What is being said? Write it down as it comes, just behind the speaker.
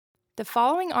The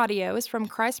following audio is from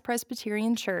Christ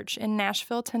Presbyterian Church in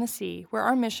Nashville, Tennessee, where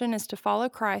our mission is to follow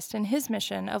Christ in his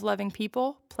mission of loving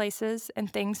people, places,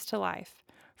 and things to life.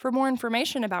 For more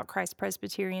information about Christ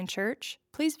Presbyterian Church,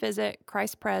 please visit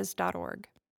christpres.org.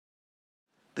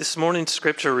 This morning's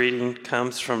scripture reading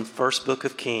comes from First Book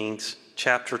of Kings,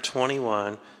 chapter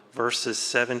 21, verses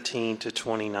 17 to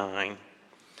 29.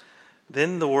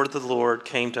 Then the word of the Lord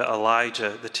came to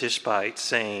Elijah the Tishbite,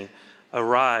 saying,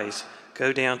 "Arise,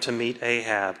 go down to meet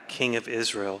Ahab, king of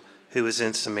Israel, who is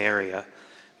in Samaria.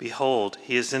 Behold,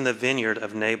 he is in the vineyard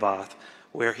of Naboth,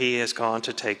 where he has gone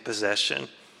to take possession.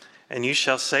 And you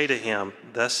shall say to him,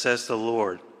 Thus says the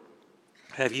Lord,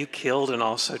 Have you killed and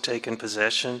also taken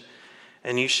possession?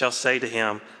 And you shall say to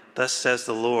him, Thus says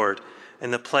the Lord,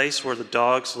 In the place where the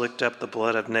dogs licked up the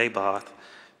blood of Naboth,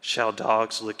 shall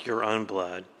dogs lick your own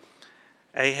blood."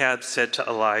 Ahab said to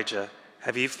Elijah,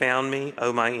 "Have you found me,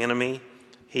 O my enemy?"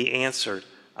 He answered,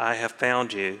 "I have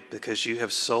found you, because you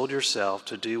have sold yourself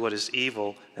to do what is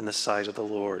evil in the sight of the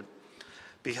Lord.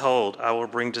 Behold, I will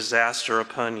bring disaster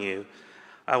upon you.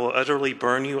 I will utterly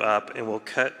burn you up and will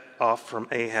cut off from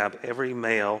Ahab every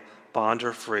male, bond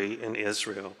or free, in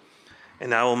Israel.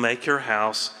 And I will make your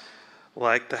house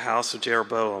like the house of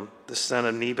Jeroboam, the son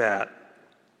of Nebat,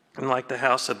 and like the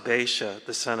house of Baasha,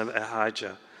 the son of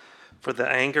Ahijah. For the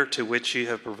anger to which you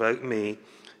have provoked me,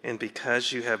 and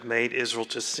because you have made Israel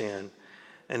to sin.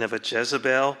 And of a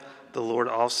Jezebel, the Lord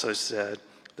also said,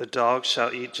 The dogs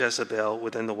shall eat Jezebel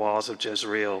within the walls of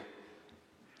Jezreel.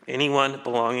 Anyone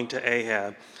belonging to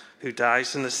Ahab who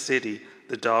dies in the city,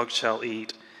 the dogs shall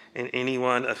eat, and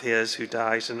anyone of his who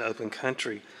dies in the open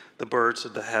country, the birds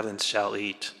of the heavens shall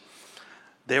eat.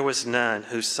 There was none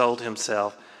who sold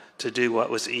himself to do what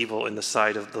was evil in the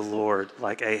sight of the Lord,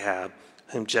 like Ahab,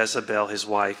 whom Jezebel his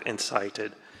wife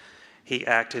incited. He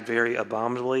acted very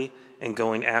abominably in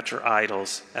going after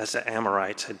idols, as the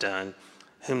Amorites had done,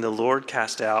 whom the Lord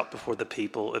cast out before the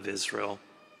people of Israel.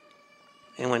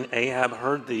 And when Ahab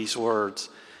heard these words,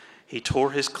 he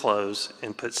tore his clothes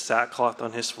and put sackcloth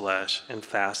on his flesh and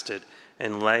fasted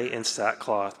and lay in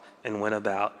sackcloth and went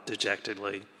about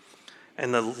dejectedly.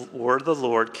 And the word of the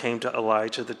Lord came to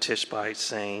Elijah the Tishbite,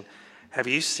 saying, Have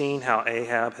you seen how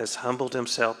Ahab has humbled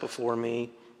himself before me?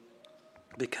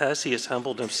 Because he has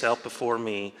humbled himself before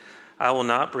me, I will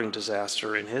not bring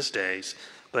disaster in his days,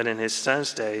 but in his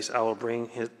son's days I will bring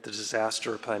the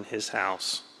disaster upon his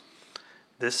house.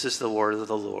 This is the word of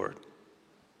the Lord.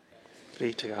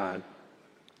 Be to God.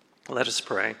 Let us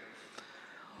pray.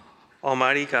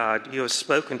 Almighty God, you have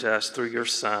spoken to us through your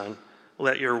Son.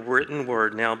 Let your written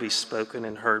word now be spoken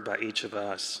and heard by each of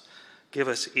us. Give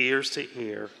us ears to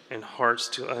hear and hearts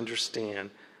to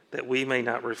understand, that we may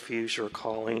not refuse your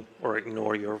calling or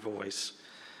ignore your voice.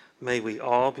 May we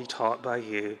all be taught by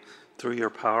you through your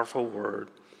powerful word.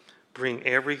 Bring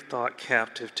every thought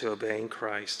captive to obeying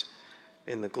Christ.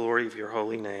 In the glory of your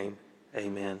holy name,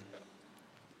 amen.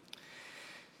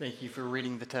 Thank you for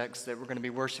reading the text that we're going to be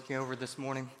worshiping over this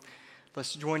morning.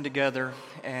 Let's join together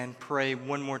and pray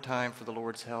one more time for the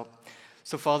Lord's help.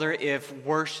 So, Father, if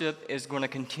worship is going to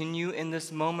continue in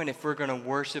this moment, if we're going to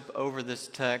worship over this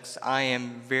text, I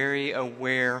am very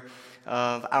aware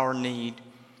of our need.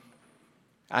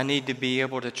 I need to be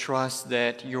able to trust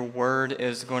that your word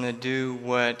is going to do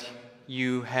what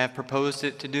you have proposed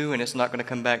it to do, and it's not going to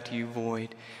come back to you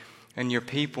void. And your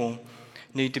people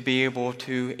need to be able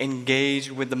to engage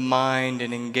with the mind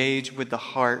and engage with the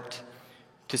heart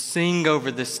to sing over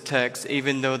this text,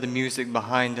 even though the music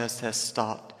behind us has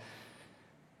stopped.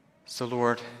 So,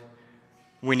 Lord,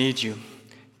 we need you.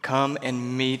 Come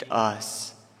and meet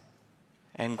us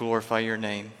and glorify your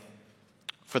name.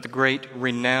 For the great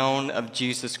renown of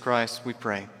Jesus Christ, we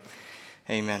pray.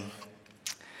 Amen.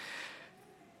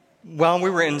 While we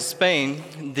were in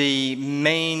Spain, the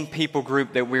main people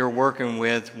group that we were working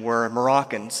with were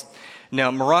Moroccans.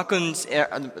 Now, Morocco's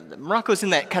in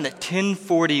that kind of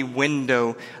 1040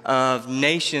 window of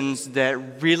nations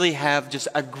that really have just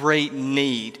a great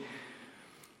need.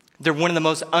 They're one of the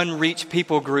most unreached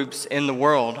people groups in the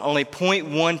world. Only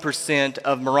 0.1%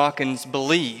 of Moroccans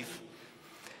believe.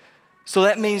 So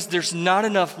that means there's not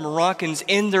enough Moroccans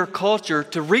in their culture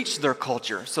to reach their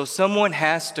culture. So someone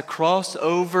has to cross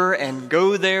over and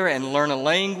go there and learn a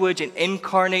language and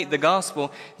incarnate the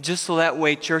gospel, just so that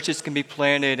way churches can be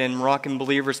planted and Moroccan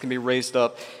believers can be raised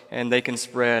up and they can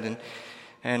spread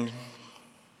and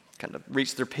kind of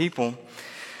reach their people.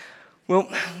 Well,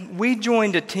 we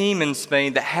joined a team in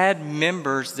Spain that had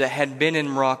members that had been in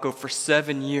Morocco for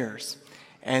 7 years.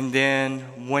 And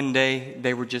then one day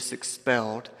they were just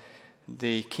expelled.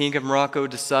 The king of Morocco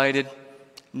decided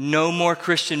no more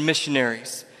Christian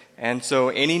missionaries. And so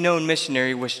any known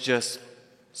missionary was just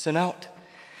sent out.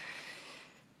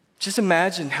 Just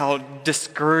imagine how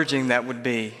discouraging that would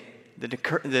be.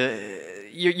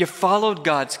 You followed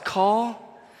God's call.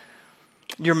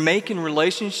 You're making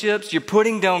relationships. You're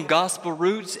putting down gospel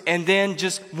roots. And then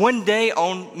just one day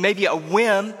on maybe a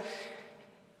whim,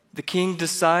 the king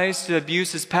decides to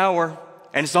abuse his power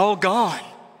and it's all gone.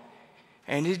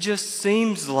 And it just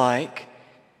seems like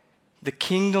the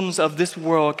kingdoms of this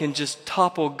world can just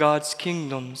topple God's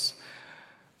kingdoms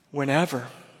whenever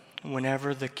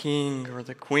the king or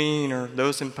the queen or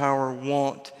those in power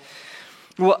want.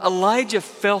 Well, Elijah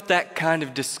felt that kind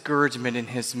of discouragement in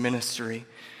his ministry.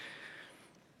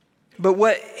 But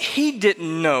what he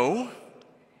didn't know,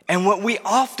 and what we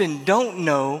often don't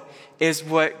know, is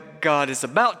what God is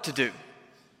about to do.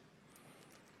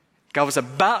 God was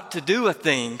about to do a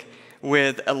thing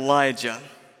with Elijah.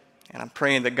 And I'm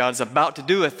praying that God's about to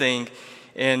do a thing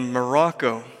in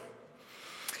Morocco.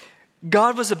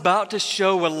 God was about to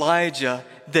show Elijah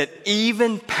that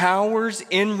even powers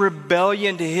in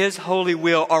rebellion to his holy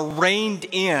will are reined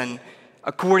in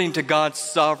according to God's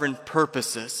sovereign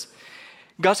purposes.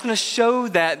 God's going to show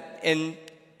that in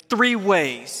three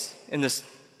ways in this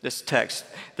text.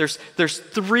 There's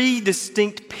three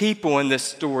distinct people in this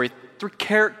story, three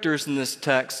characters in this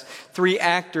text, three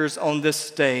actors on this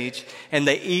stage, and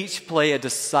they each play a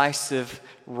decisive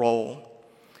role.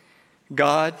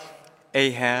 God,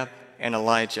 Ahab, and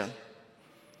Elijah.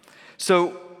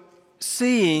 So,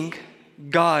 seeing,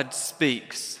 God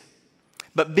speaks.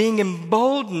 But being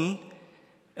emboldened,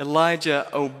 Elijah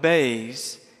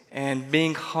obeys. And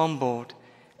being humbled,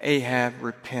 Ahab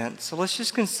repents. So let's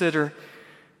just consider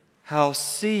how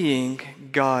seeing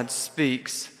God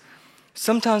speaks.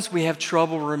 Sometimes we have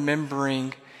trouble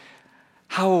remembering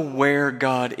how aware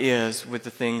God is with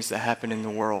the things that happen in the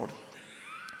world.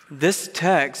 This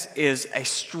text is a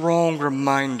strong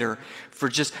reminder for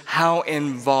just how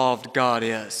involved God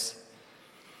is.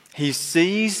 He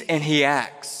sees and he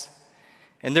acts.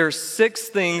 And there are 6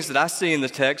 things that I see in the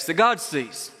text that God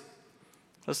sees.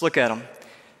 Let's look at them.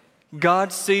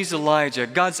 God sees Elijah.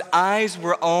 God's eyes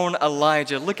were on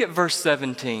Elijah. Look at verse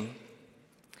 17. It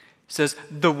says,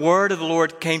 the word of the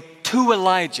Lord came to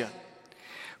Elijah.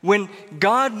 When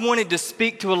God wanted to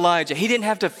speak to Elijah, he didn't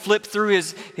have to flip through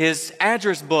his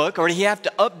address book, or he have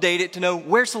to update it to know,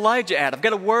 where's Elijah at? I've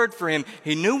got a word for him.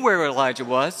 He knew where Elijah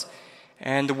was,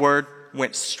 and the word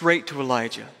went straight to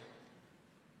Elijah.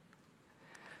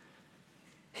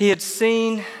 He had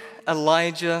seen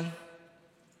Elijah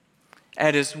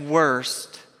at his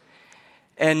worst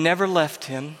and never left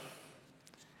him,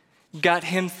 got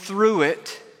him through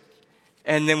it,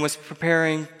 and then was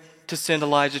preparing to send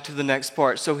Elijah to the next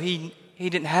part. So he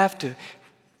didn't have to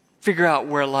figure out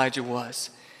where Elijah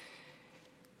was.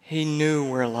 He knew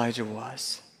where Elijah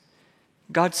was.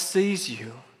 God sees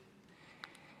you.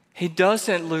 He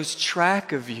doesn't lose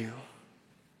track of you.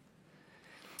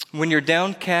 When you're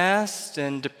downcast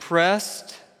and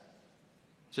depressed,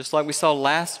 just like we saw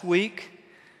last week,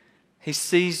 he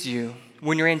sees you.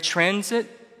 When you're in transit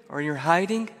or you're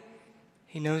hiding,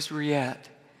 he knows where you're at.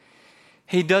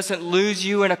 He doesn't lose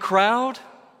you in a crowd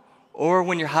or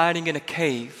when you're hiding in a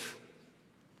cave.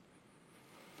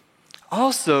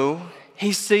 Also,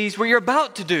 he sees what you're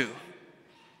about to do.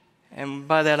 And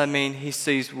by that I mean he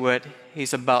sees what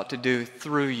he's about to do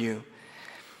through you.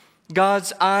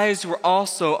 God's eyes were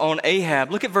also on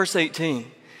Ahab. Look at verse 18.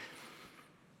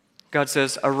 God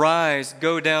says, arise,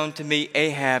 go down to meet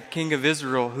Ahab, king of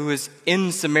Israel, who is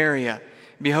in Samaria.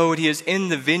 Behold, he is in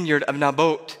the vineyard of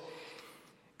Naboth.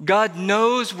 God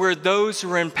knows where those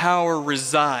who are in power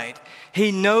reside.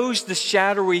 He knows the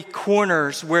shadowy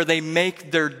corners where they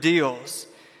make their deals.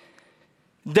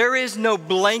 There is no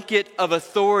blanket of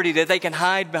authority that they can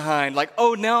hide behind, like,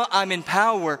 oh, now I'm in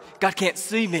power, God can't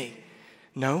see me.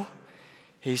 No,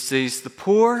 he sees the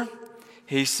poor,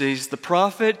 he sees the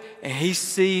prophet, and he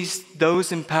sees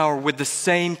those in power with the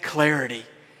same clarity.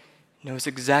 He knows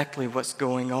exactly what's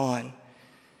going on.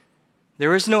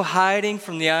 There is no hiding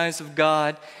from the eyes of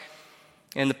God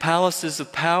in the palaces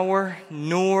of power,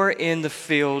 nor in the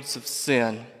fields of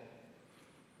sin.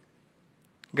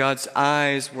 God's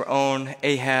eyes were on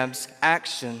Ahab's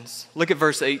actions. Look at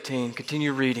verse 18.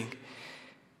 Continue reading.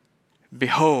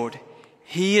 Behold,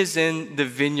 he is in the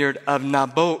vineyard of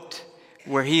Naboth,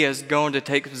 where he has gone to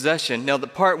take possession. Now, the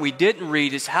part we didn't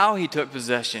read is how he took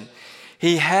possession.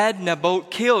 He had Naboth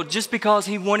killed just because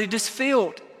he wanted this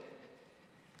field.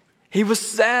 He was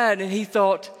sad and he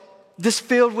thought, this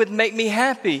field would make me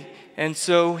happy. And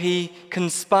so he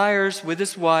conspires with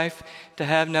his wife to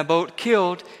have Naboth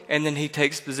killed, and then he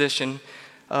takes possession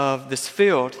of this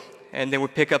field. And then we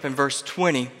pick up in verse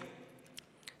 20.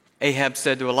 Ahab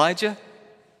said to Elijah,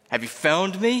 "Have you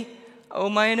found me, O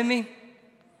my enemy?"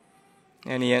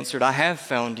 And he answered, "I have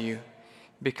found you,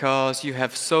 because you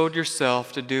have sold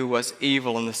yourself to do what's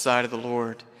evil in the sight of the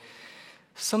Lord."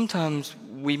 Sometimes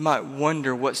we might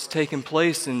wonder what's taking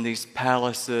place in these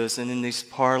palaces and in these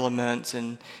parliaments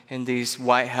and in these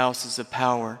White Houses of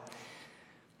power.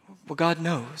 Well, God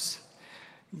knows.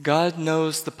 God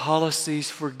knows the policies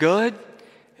for good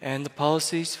and the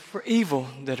policies for evil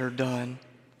that are done.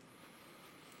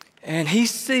 And he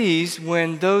sees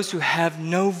when those who have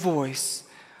no voice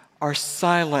are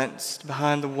silenced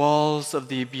behind the walls of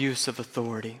the abuse of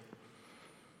authority.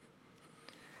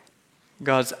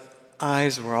 God's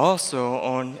eyes were also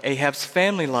on Ahab's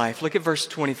family life. Look at verse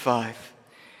 25.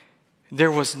 "There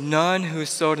was none who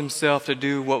sold himself to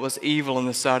do what was evil in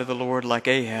the sight of the Lord like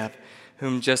Ahab,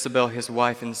 whom Jezebel his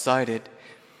wife incited."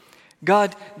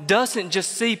 God doesn't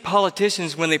just see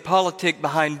politicians when they politic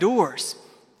behind doors.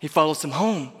 He follows them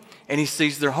home, and he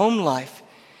sees their home life.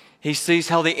 He sees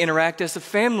how they interact as a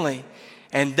family.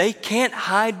 And they can't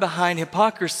hide behind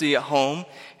hypocrisy at home,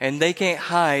 and they can't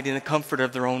hide in the comfort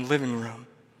of their own living room.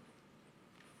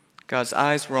 God's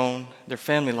eyes were on their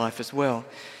family life as well.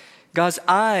 God's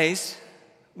eyes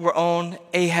were on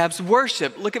Ahab's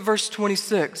worship. Look at verse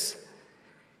 26.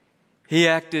 "He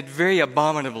acted very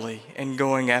abominably in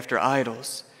going after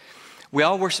idols." We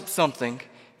all worship something,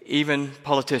 even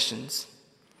politicians.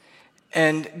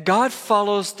 And God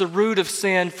follows the root of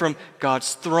sin from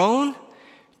God's throne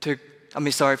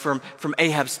from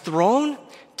Ahab's throne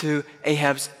to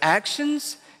Ahab's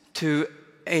actions to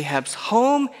Ahab's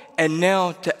home and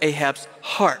now to Ahab's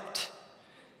heart.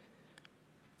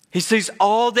 He sees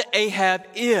all that Ahab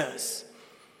is.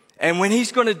 And when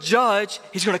he's going to judge,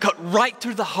 he's going to cut right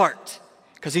through the heart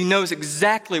because he knows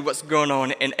exactly what's going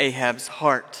on in Ahab's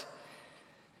heart.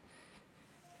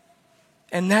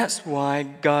 And that's why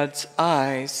God's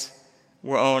eyes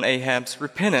were on Ahab's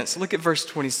repentance. Look at verse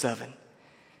 27.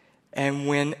 "And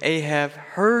when Ahab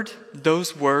heard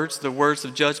those words, the words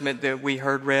of judgment that we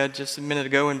heard read just a minute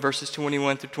ago in verses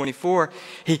 21 through 24,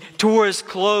 he tore his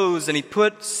clothes and he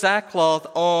put sackcloth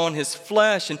on his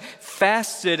flesh and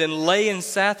fasted and lay in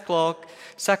sackcloth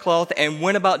and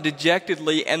went about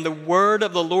dejectedly. And the word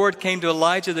of the Lord came to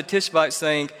Elijah the Tishbite,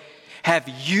 saying, Have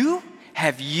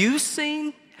you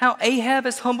seen how Ahab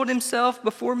has humbled himself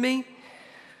before me?"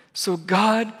 So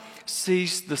God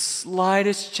sees the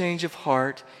slightest change of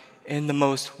heart in the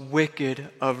most wicked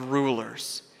of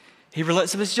rulers. He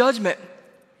relents of his judgment.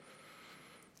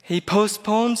 He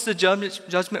postpones the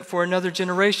judgment for another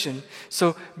generation.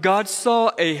 So God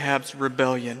saw Ahab's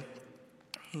rebellion,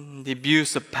 the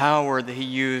abuse of power that he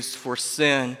used for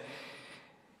sin,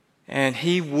 and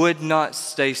he would not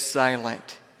stay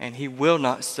silent, and he will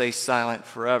not stay silent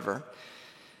forever.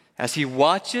 As he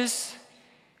watches,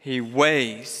 he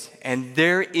weighs, and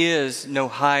there is no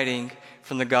hiding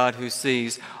from the God who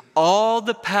sees. All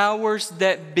the powers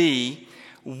that be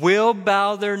will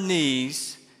bow their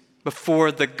knees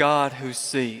before the God who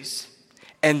sees.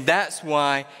 And that's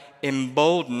why,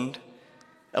 emboldened,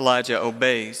 Elijah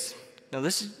obeys. Now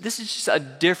this is just a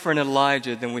different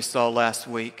Elijah than we saw last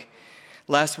week.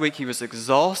 Last week he was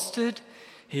exhausted,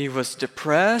 he was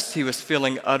depressed, he was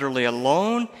feeling utterly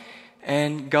alone,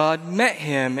 and God met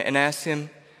him and asked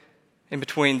him, in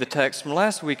between the text from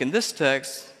last week and this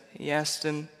text, he asked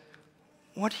him,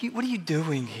 What are you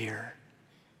doing here?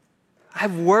 I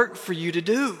have work for you to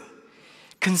do.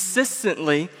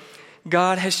 Consistently,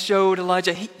 God has showed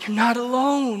Elijah, you're not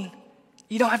alone.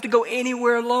 You don't have to go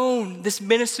anywhere alone. This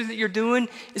ministry that you're doing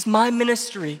is my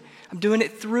ministry. I'm doing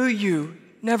it through you.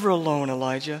 Never alone,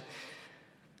 Elijah.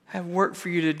 I have work for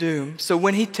you to do. So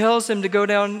when he tells him to go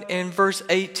down in verse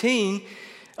 18,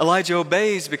 Elijah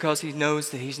obeys because he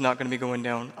knows that he's not going to be going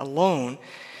down alone.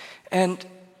 And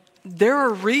there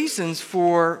are reasons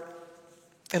for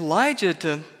Elijah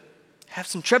to have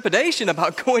some trepidation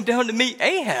about going down to meet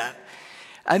Ahab.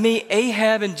 I mean,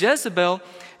 Ahab and Jezebel,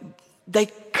 they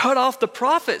cut off the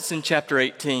prophets in chapter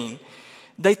 18.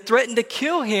 They threatened to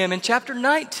kill him in chapter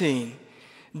 19.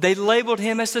 They labeled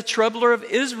him as the troubler of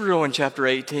Israel in chapter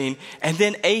 18. And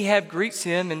then Ahab greets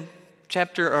him in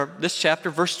this chapter,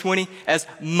 verse 20, as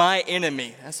my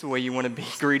enemy. That's the way you want to be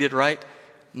greeted, right?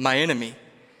 My enemy.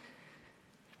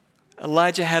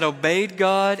 Elijah had obeyed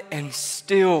God, and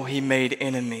still he made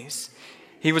enemies.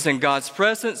 He was in God's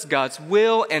presence, God's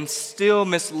will, and still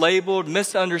mislabeled,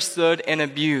 misunderstood, and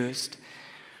abused.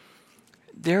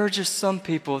 There are just some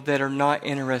people that are not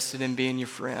interested in being your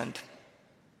friend.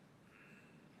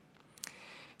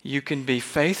 You can be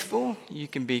faithful, you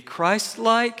can be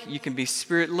Christ-like, you can be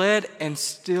Spirit-led, and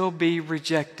still be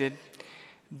rejected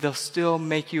they'll still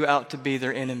make you out to be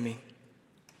their enemy.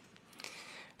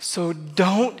 So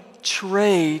don't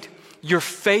trade your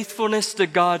faithfulness to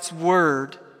God's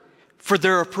word for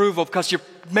their approval, because you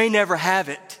may never have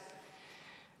it.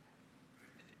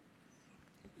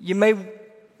 You may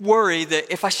worry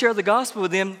that if I share the gospel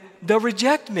with them, they'll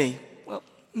reject me. Well,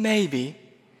 maybe.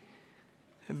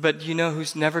 But you know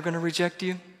who's never going to reject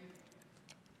you?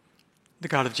 The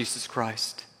God of Jesus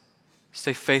Christ.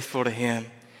 Stay faithful to him.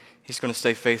 He's going to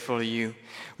stay faithful to you.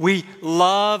 We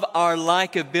love our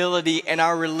likability and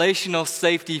our relational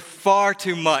safety far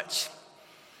too much.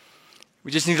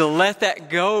 We just need to let that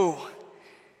go.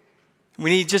 We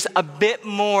need just a bit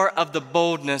more of the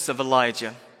boldness of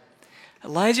Elijah.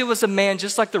 Elijah was a man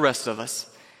just like the rest of us.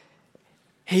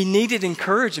 He needed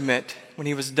encouragement when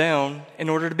he was down in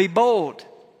order to be bold.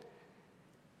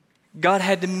 God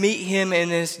had to meet him in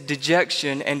his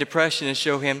dejection and depression and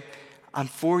show him, I'm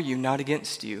for you, not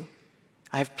against you.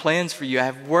 I have plans for you. I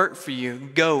have work for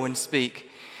you. Go and speak.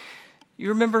 You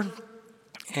remember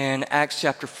in Acts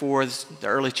chapter 4, the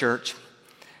early church,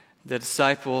 the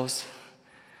disciples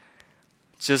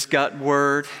just got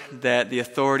word that the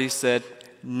authorities said,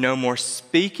 no more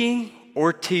speaking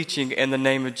or teaching in the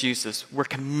name of Jesus. We're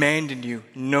commanding you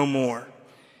no more.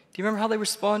 Do you remember how they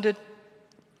responded?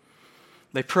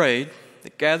 They prayed.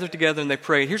 They gathered together and they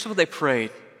prayed. Here's what they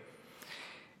prayed.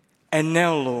 And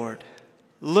now, Lord,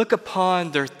 look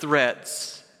upon their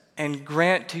threats and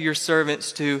grant to your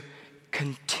servants to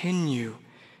continue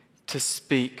to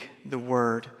speak the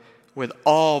word with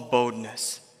all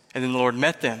boldness. And then the Lord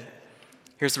met them.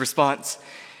 Here's the response.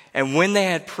 And when they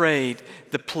had prayed,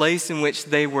 the place in which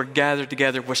they were gathered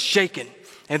together was shaken,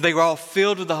 and they were all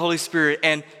filled with the Holy Spirit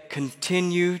and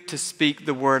continued to speak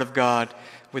the word of God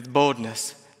with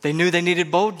boldness. They knew they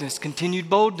needed boldness, continued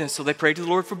boldness, so they prayed to the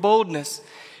Lord for boldness.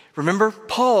 Remember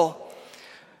Paul,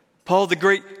 the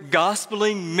great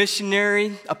gospeling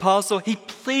missionary apostle, he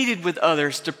pleaded with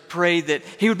others to pray that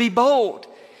he would be bold.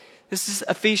 This is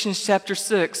Ephesians chapter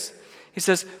 6. He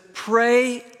says,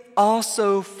 pray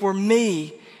also for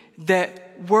me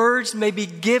that words may be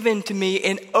given to me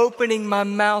in opening my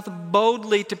mouth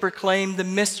boldly to proclaim the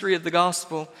mystery of the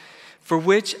gospel, for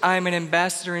which I am an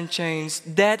ambassador in chains,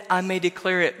 that I may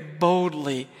declare it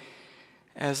boldly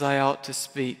as I ought to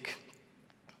speak.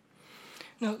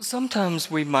 Now, sometimes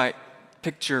we might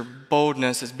picture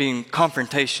boldness as being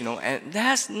confrontational, and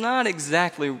that's not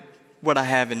exactly what I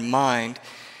have in mind.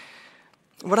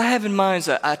 What I have in mind is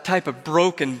a type of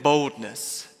broken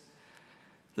boldness.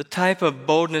 The type of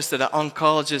boldness that an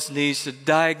oncologist needs to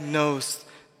diagnose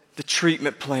the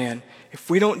treatment plan. If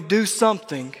we don't do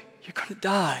something, you're going to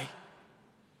die.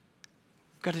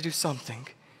 We've got to do something.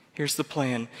 Here's the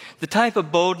plan. The type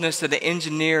of boldness that an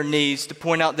engineer needs to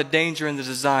point out the danger in the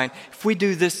design. If we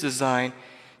do this design,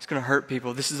 it's going to hurt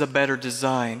people. This is a better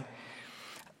design.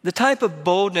 The type of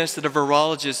boldness that a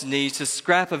virologist needs to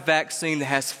scrap a vaccine that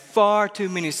has far too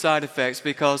many side effects,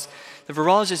 because the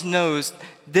virologist knows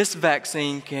this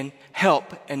vaccine can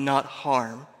help and not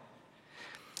harm.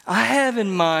 I have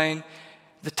in mind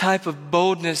the type of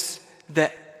boldness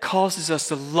that causes us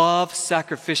to love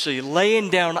sacrificially,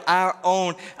 laying down our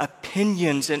own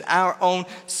opinions and our own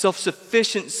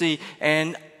self-sufficiency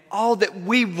and all that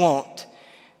we want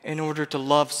in order to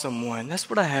love someone. That's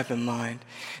what I have in mind.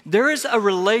 There is a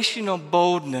relational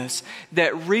boldness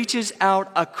that reaches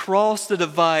out across the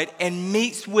divide and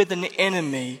meets with an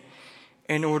enemy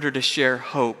in order to share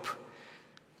hope.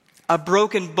 A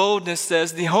broken boldness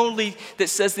says the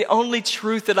only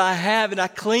truth that I have and I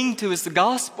cling to is the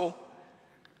gospel.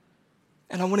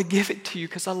 And I want to give it to you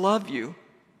because I love you.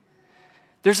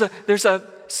 There's a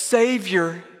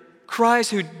Savior,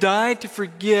 Christ, who died to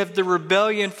forgive the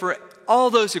rebellion for all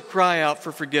those who cry out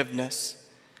for forgiveness.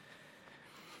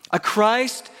 A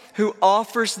Christ who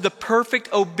offers the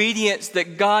perfect obedience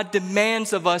that God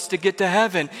demands of us to get to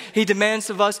heaven. He demands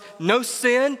of us no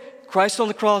sin. Christ on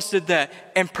the cross did that.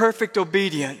 And perfect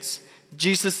obedience.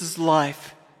 Jesus'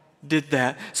 life did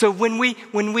that. So when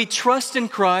we trust in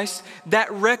Christ,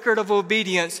 that record of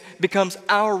obedience becomes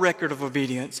our record of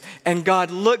obedience. And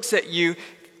God looks at you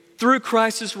through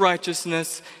Christ's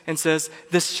righteousness and says,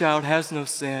 this child has no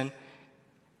sin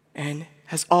and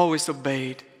has always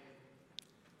obeyed.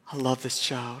 I love this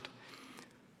child.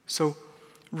 So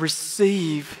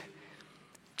receive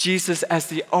Jesus as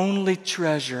the only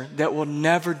treasure that will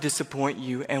never disappoint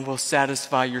you and will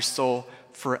satisfy your soul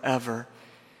forever.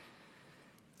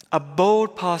 A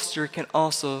bold posture can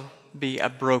also be a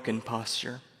broken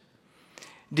posture.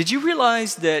 Did you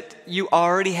realize that you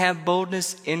already have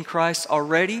boldness in Christ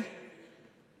already?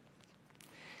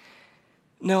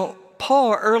 Now,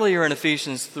 Paul, earlier in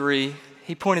Ephesians 3,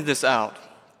 he pointed this out.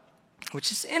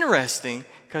 which is interesting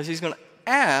because he's going to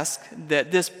ask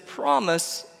that this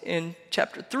promise in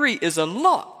chapter 3 is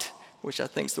unlocked, which I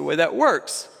think is the way that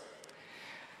works.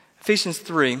 Ephesians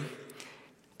 3,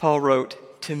 Paul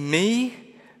wrote, "To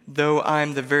me, though I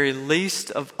am the very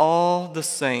least of all the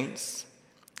saints,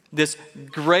 this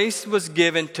grace was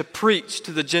given to preach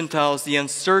to the Gentiles the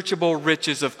unsearchable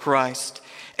riches of Christ,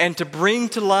 and to bring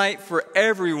to light for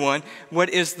everyone what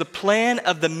is the plan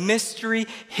of the mystery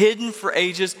hidden for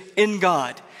ages in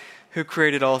God, who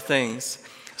created all things,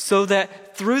 so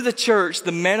that through the church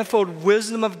the manifold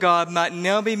wisdom of God might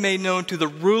now be made known to the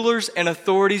rulers and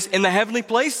authorities in the heavenly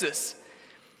places.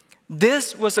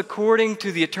 This was according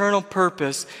to the eternal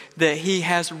purpose that he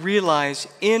has realized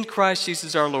in Christ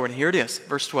Jesus our Lord." And here it is,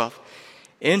 verse 12.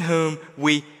 "In whom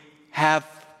we have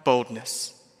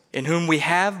boldness. In whom we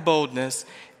have boldness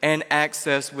and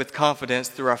access with confidence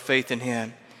through our faith in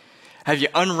him." Have you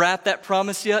unwrapped that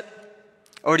promise yet?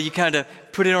 Or do you kind of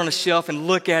put it on a shelf and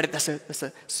look at it? That's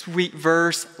a sweet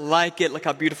verse, like it, look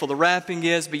how beautiful the wrapping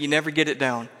is, but you never get it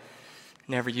down,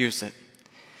 never use it.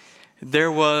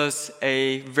 There was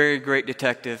a very great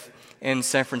detective in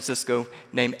San Francisco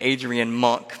named Adrian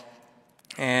Monk.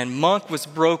 And Monk was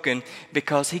broken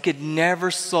because he could never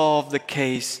solve the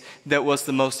case that was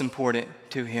the most important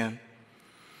to him.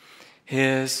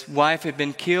 His wife had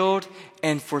been killed,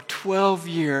 and for 12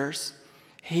 years,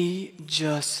 he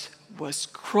just was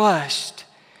crushed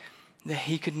that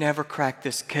he could never crack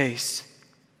this case.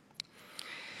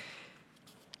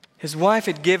 His wife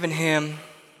had given him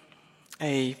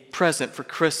a present for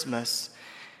Christmas,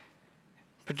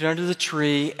 put it under the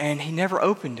tree, and he never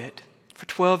opened it for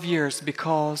 12 years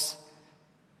because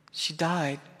she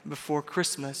died before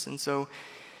Christmas. And so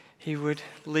he would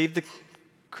leave the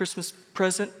Christmas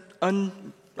present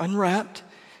unwrapped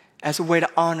as a way to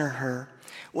honor her.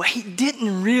 What he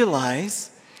didn't realize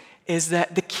is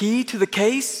that the key to the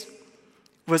case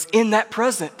was in that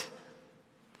present.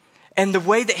 And the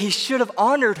way that he should have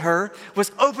honored her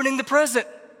was opening the present,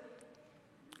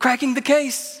 cracking the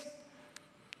case.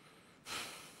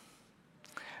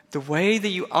 The way that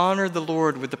you honor the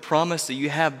Lord with the promise that you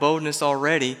have boldness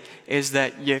already is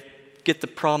that you get the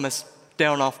promise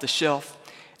down off the shelf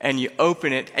and you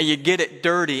open it and you get it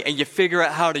dirty and you figure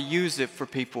out how to use it for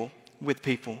people, with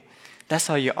people. That's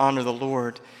how you honor the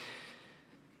Lord.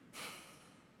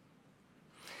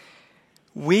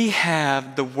 We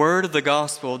have the word of the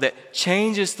gospel that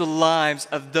changes the lives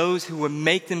of those who would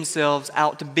make themselves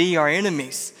out to be our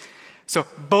enemies. So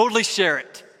boldly share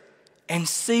it and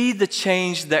see the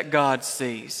change that God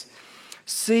sees.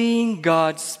 Seeing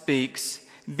God speaks,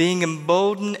 being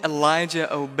emboldened,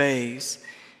 Elijah obeys,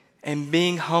 and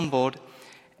being humbled,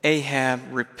 Ahab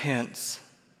repents.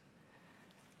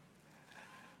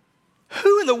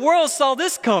 Who in the world saw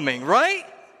this coming, right?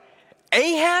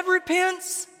 Ahab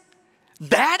repents?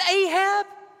 That Ahab?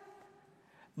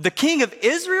 The king of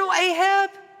Israel, Ahab?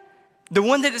 The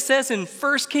one that it says in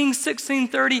 1 Kings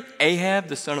 16:30, Ahab,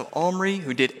 the son of Omri,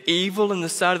 who did evil in the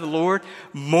sight of the Lord,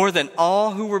 more than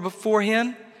all who were before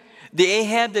him. The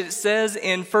Ahab that it says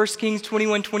in 1 Kings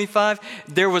 21:25,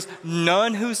 there was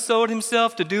none who sold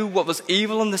himself to do what was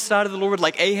evil in the sight of the Lord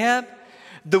like Ahab.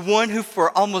 The one who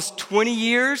for almost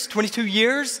 22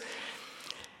 years,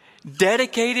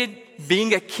 dedicated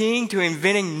being a king to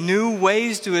inventing new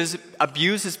ways to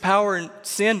abuse his power and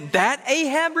sin. That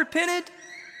Ahab repented?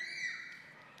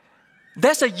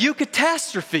 That's a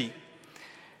eucatastrophe.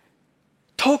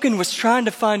 Tolkien was trying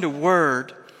to find a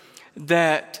word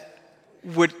that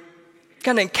would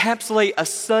kind of encapsulate a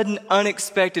sudden,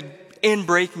 unexpected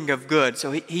inbreaking of good. So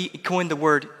he coined the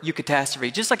word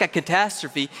eucatastrophe. Just like a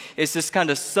catastrophe is this kind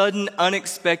of sudden,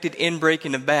 unexpected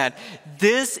inbreaking of bad.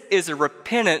 This is a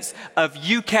repentance of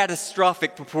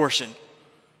eucatastrophic proportion.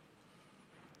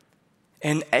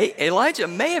 And Elijah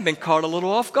may have been caught a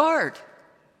little off guard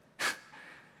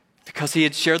because he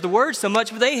had shared the word so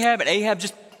much with Ahab, and Ahab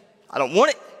just, I don't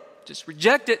want it, just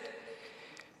reject it.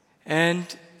 And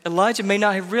Elijah may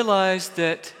not have realized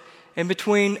that in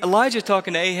between Elijah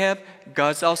talking to Ahab,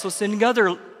 God's also sending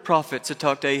other prophets to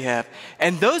talk to Ahab.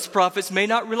 And those prophets may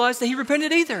not realize that he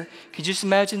repented either. Could you just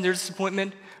imagine their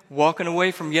disappointment walking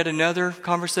away from yet another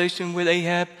conversation with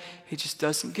Ahab? He just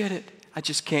doesn't get it. I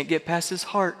just can't get past his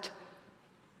heart.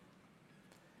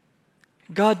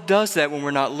 God does that when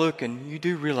we're not looking. You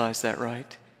do realize that,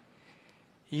 right?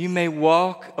 You may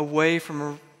walk away from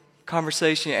a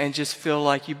conversation and just feel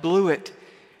like you blew it.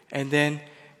 And then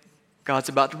God's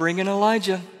about to bring in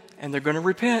Elijah, and they're going to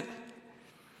repent.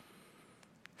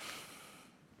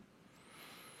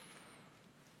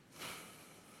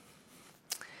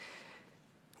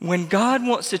 When God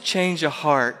wants to change a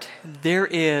heart, there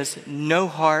is no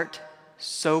heart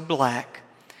so black,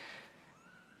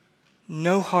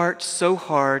 no heart so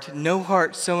hard, no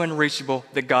heart so unreachable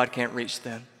that God can't reach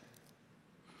them.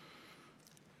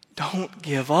 Don't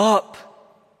give up.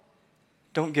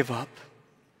 Don't give up.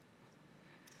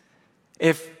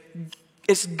 If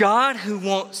it's God who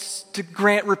wants to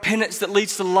grant repentance that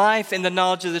leads to life and the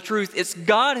knowledge of the truth, it's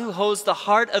God who holds the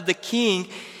heart of the king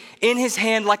in his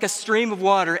hand like a stream of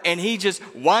water, and he just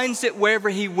winds it wherever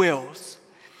he wills.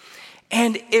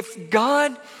 And if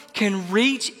God can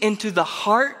reach into the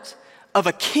heart of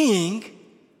a king,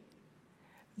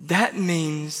 that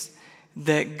means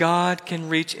that God can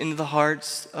reach into the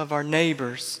hearts of our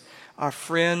neighbors, our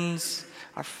friends,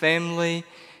 our family,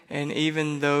 and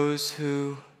even those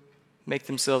who make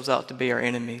themselves out to be our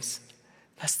enemies.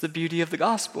 That's the beauty of the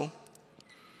gospel,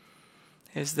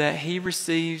 is that he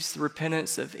receives the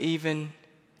repentance of even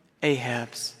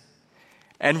Ahabs.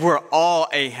 And we're all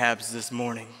Ahabs this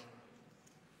morning.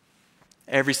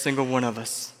 Every single one of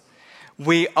us.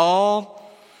 We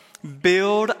all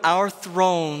build our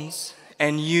thrones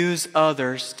and use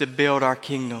others to build our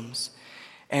kingdoms.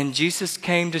 And Jesus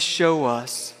came to show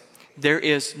us there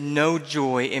is no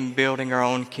joy in building our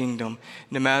own kingdom,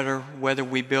 no matter whether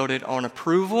we build it on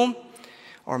approval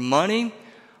or money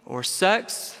or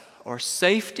sex or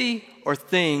safety or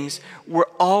things. We're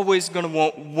always going to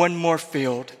want one more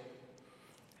field,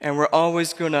 and we're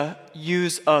always going to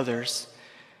use others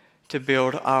to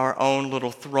build our own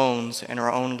little thrones and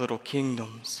our own little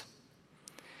kingdoms.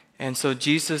 And so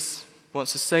Jesus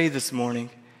wants to say this morning,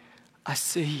 I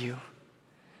see you.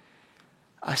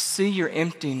 I see your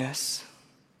emptiness.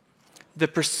 The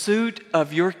pursuit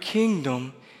of your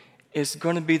kingdom is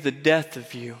going to be the death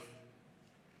of you.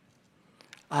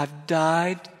 I've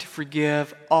died to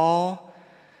forgive all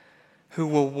who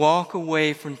will walk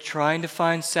away from trying to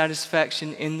find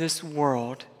satisfaction in this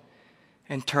world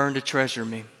and turn to treasure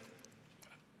me.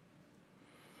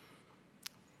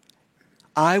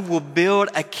 I will build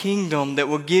a kingdom that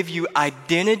will give you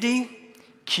identity,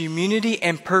 community,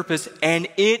 and purpose, and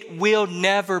it will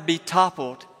never be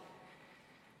toppled.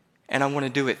 And I want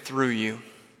to do it through you.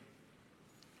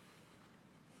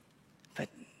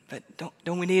 But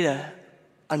don't we need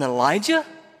an Elijah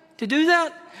to do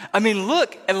that? I mean,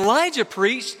 look, Elijah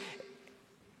preached,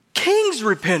 kings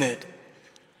repented.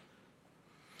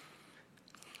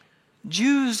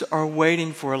 Jews are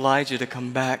waiting for Elijah to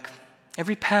come back.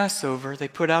 Every Passover, they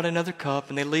put out another cup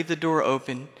and they leave the door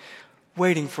open,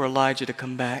 waiting for Elijah to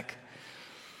come back.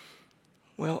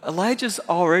 Well, Elijah's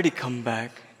already come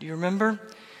back. Do you remember?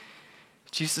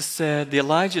 Jesus said the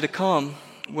Elijah to come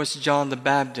was John the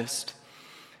Baptist.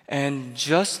 And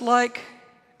just like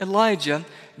Elijah,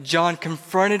 John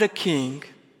confronted a king.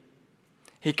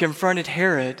 He confronted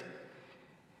Herod,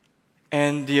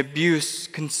 and the abuse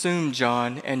consumed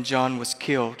John, and John was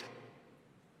killed.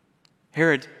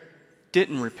 Herod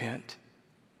didn't repent.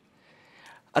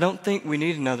 I don't think we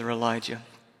need another Elijah.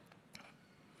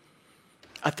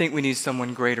 I think we need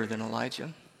someone greater than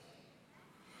Elijah.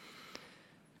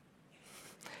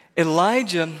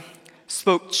 Elijah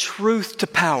spoke truth to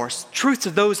power, truth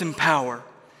to those in power.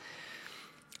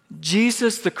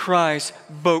 Jesus the Christ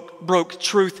broke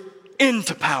truth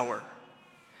into power.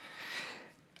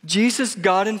 Jesus,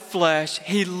 God in flesh,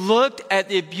 he looked at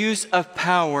the abuse of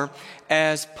power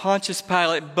as Pontius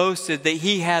Pilate boasted that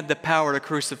he had the power to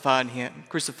crucify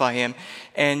him.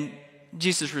 And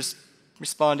Jesus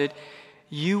responded,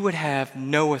 "You would have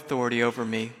no authority over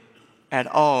me at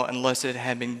all unless it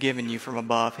had been given you from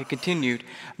above." He continued,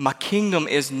 "My kingdom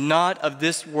is not of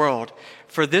this world.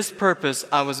 For this purpose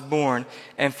I was born,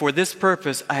 and for this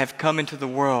purpose I have come into the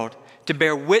world, to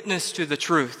bear witness to the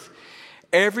truth.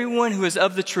 Everyone who is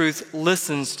of the truth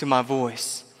listens to my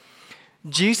voice."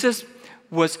 Jesus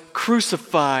was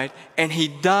crucified and he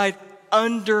died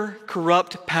under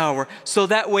corrupt power, so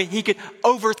that way he could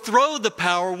overthrow the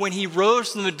power when he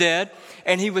rose from the dead,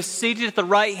 and he was seated at the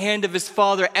right hand of his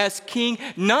Father as king,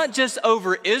 not just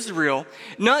over Israel,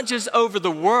 not just over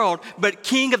the world, but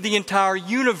king of the entire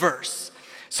universe.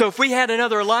 So if we had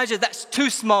another Elijah, that's too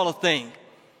small a thing.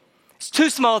 It's too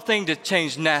small a thing to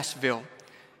change Nashville.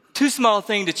 Too small a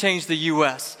thing to change the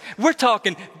U.S. We're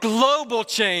talking global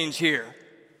change here.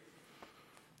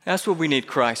 That's what we need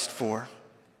Christ for.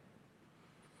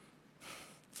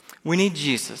 We need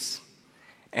Jesus,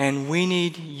 and we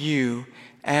need you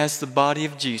as the body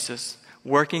of Jesus,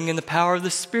 working in the power of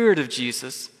the Spirit of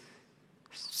Jesus,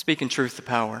 speaking truth to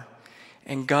power.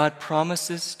 And God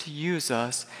promises to use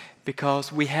us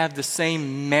because we have the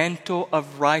same mantle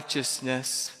of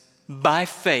righteousness by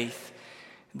faith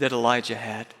that Elijah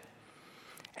had.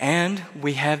 And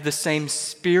we have the same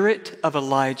spirit of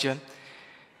Elijah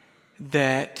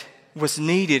that was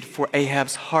needed for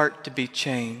Ahab's heart to be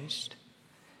changed.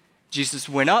 Jesus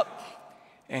went up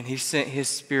and he sent his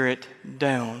Spirit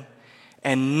down.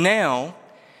 And now,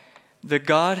 the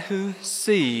God who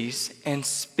sees and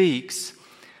speaks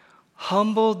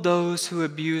humbled those who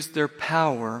abuse their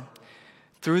power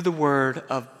through the word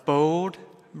of bold,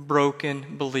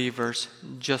 broken believers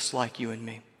just like you and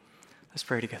me. Let's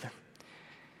pray together.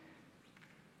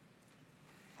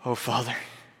 Oh, Father,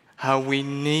 how we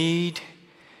need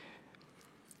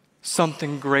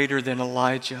something greater than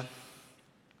Elijah.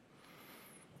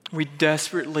 We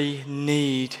desperately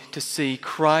need to see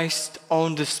Christ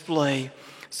on display,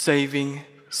 saving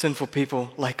sinful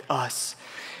people like us.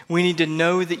 We need to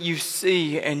know that you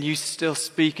see and you still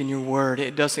speak in your word.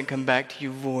 It doesn't come back to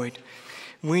you void.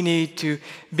 We need to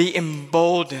be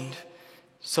emboldened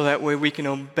so that way we can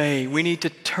obey. We need to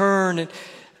turn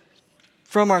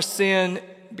from our sin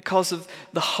because of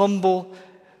the humble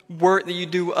work that you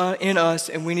do in us,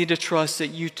 and we need to trust that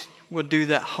you will do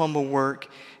that humble work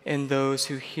in those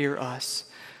who hear us.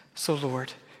 So,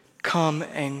 Lord, come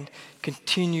and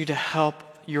continue to help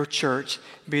your church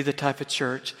be the type of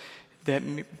church that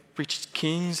reaches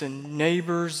kings and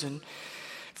neighbors and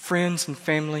friends and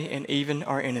family and even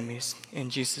our enemies. In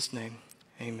Jesus' name,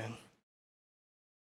 amen.